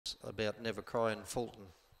just about Never Cry and Fulton.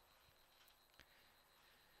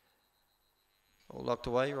 All locked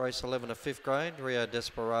away, race 11 of 5th grade. Rio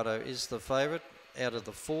Desperado is the favourite out of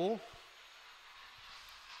the 4.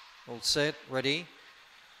 All set, ready.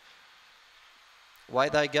 Away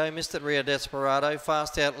they go, missed it, Rio Desperado.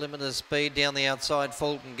 Fast out, limited speed. Down the outside,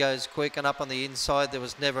 Fulton goes quick. And up on the inside, there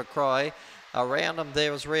was Never Cry. Around them,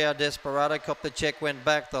 there was Rio Desperado. Cop the check, went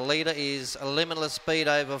back. The leader is a limitless speed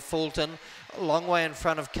over Fulton. A long way in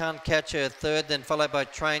front of Can't Catch Her, 3rd, then followed by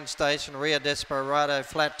Train Station. Rio Desperado,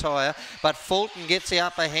 flat tyre. But Fulton gets the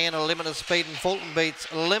upper hand of limitless speed, and Fulton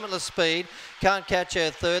beats limitless speed. Can't Catch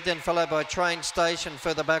Her, 3rd, then followed by Train Station.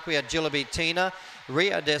 Further back, we had Jillaby Tina,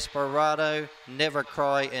 Rio Desperado, Never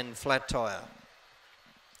Cry, and flat tyre.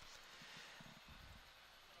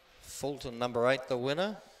 Fulton, number 8, the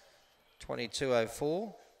winner.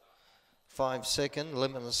 22.04, 5 second,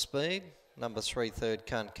 limitless speed. Number 3, 3rd,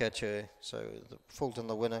 Can't Catch Her. So Fulton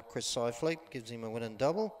the winner, Chris Seifleet, gives him a win and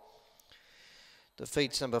double.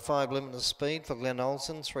 Defeats number 5, limitless speed for Glenn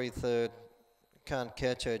Olsen. 3, 3rd, Can't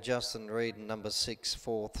Catch Her, Justin Reed. And number 6,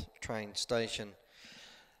 4th, Train Station.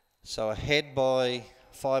 So ahead by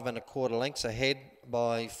 5 1/4 lengths, ahead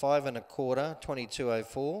by 5 1/4,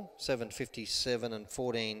 22.04, 7.57 and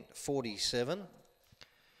 14.47.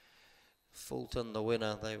 Fulton the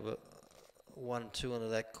winner. They were 1-2 into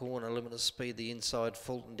that corner, limited speed the inside,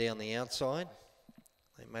 Fulton down the outside.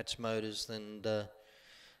 They matched motors, then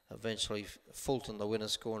eventually Fulton the winner,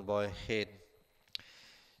 scoring by a head.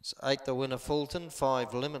 So 8 the winner, Fulton.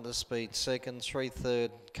 5 limitless speed second. 3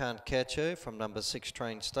 3rd, Can't Catch Her from number 6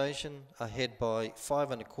 Train Station, ahead by 5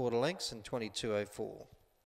 1/4 lengths and 22.04.